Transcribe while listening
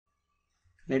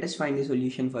Let us find the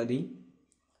solution for the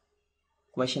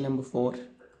question number 4,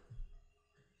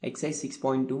 exercise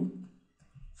 6.2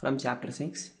 from chapter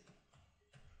 6.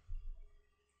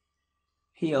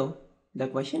 Here the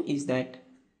question is that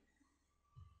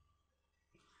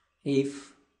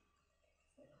if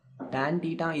tan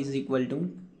theta is equal to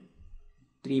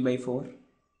 3/4,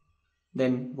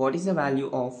 then what is the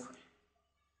value of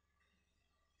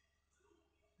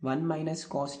 1 minus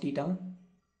cos theta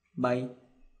by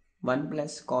 1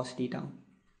 plus cos theta?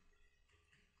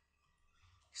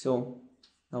 So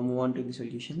now move on to the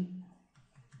solution.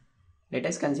 Let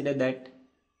us consider that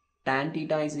tan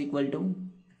theta is equal to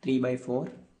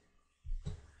 3/4,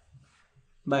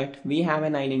 but we have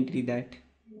an identity that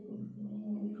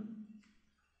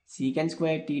secant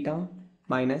squared theta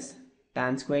minus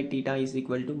tan squared theta is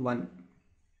equal to 1.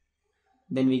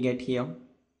 Then we get here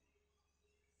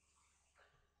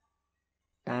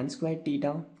tan squared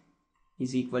theta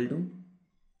is equal to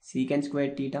secant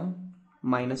squared theta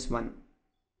minus 1,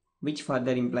 which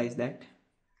further implies that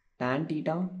tan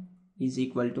theta is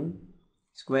equal to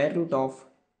square root of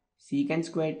secant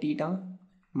squared theta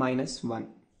minus 1.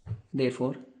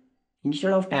 Therefore,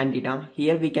 instead of tan theta,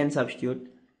 here we can substitute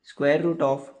square root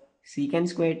of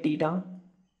secant squared theta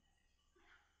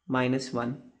minus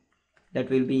 1, that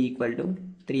will be equal to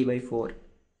 3/4.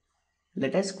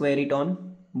 Let us square it on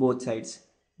both sides.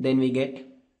 Then we get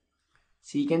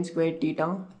secant squared theta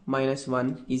minus 1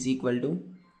 is equal to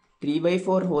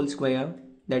 3/4 whole square,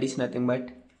 that is nothing but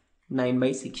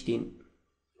 9/16,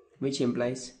 which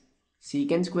implies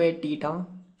secant squared theta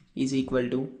is equal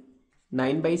to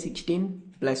 9/16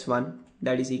 plus 1,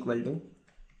 that is equal to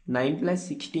 9 plus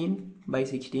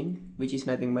 16/16, which is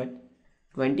nothing but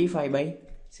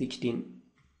 25/16.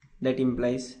 That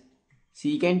implies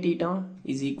secant theta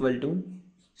is equal to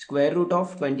square root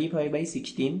of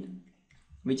 25/16,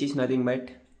 which is nothing but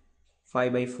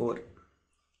 5/4.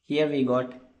 Here we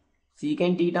got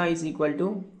secant theta is equal to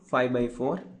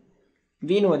 5/4.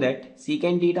 We know that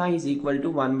secant theta is equal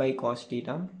to 1 by cos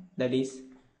theta, that is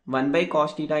 1 by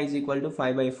cos theta is equal to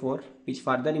 5/4, which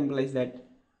further implies that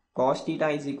cos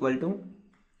theta is equal to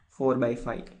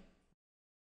 4/5.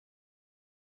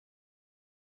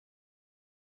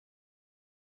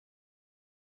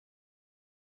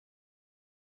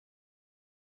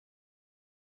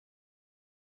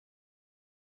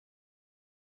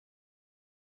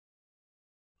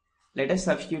 Let us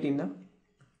substitute in the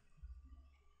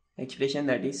expression,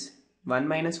 that is 1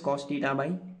 minus cos theta by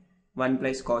 1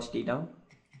 plus cos theta,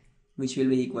 which will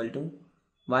be equal to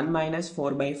 1 minus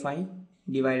 4/5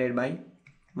 divided by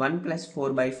 1 plus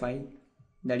 4/5,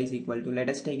 that is equal to, let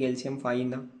us take LCM 5 in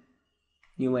the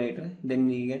numerator, then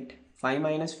we get 5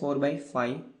 minus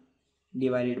 4/5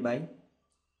 divided by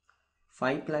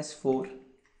 5 plus 4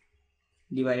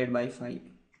 divided by 5,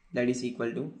 that is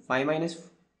equal to 5 minus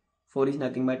 4 is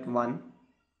nothing but 1,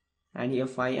 and here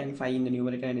 5 and 5 in the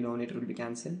numerator and denominator will be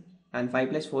cancelled, and 5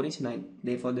 plus 4 is 9.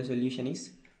 Therefore the solution is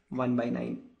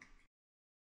 1/9.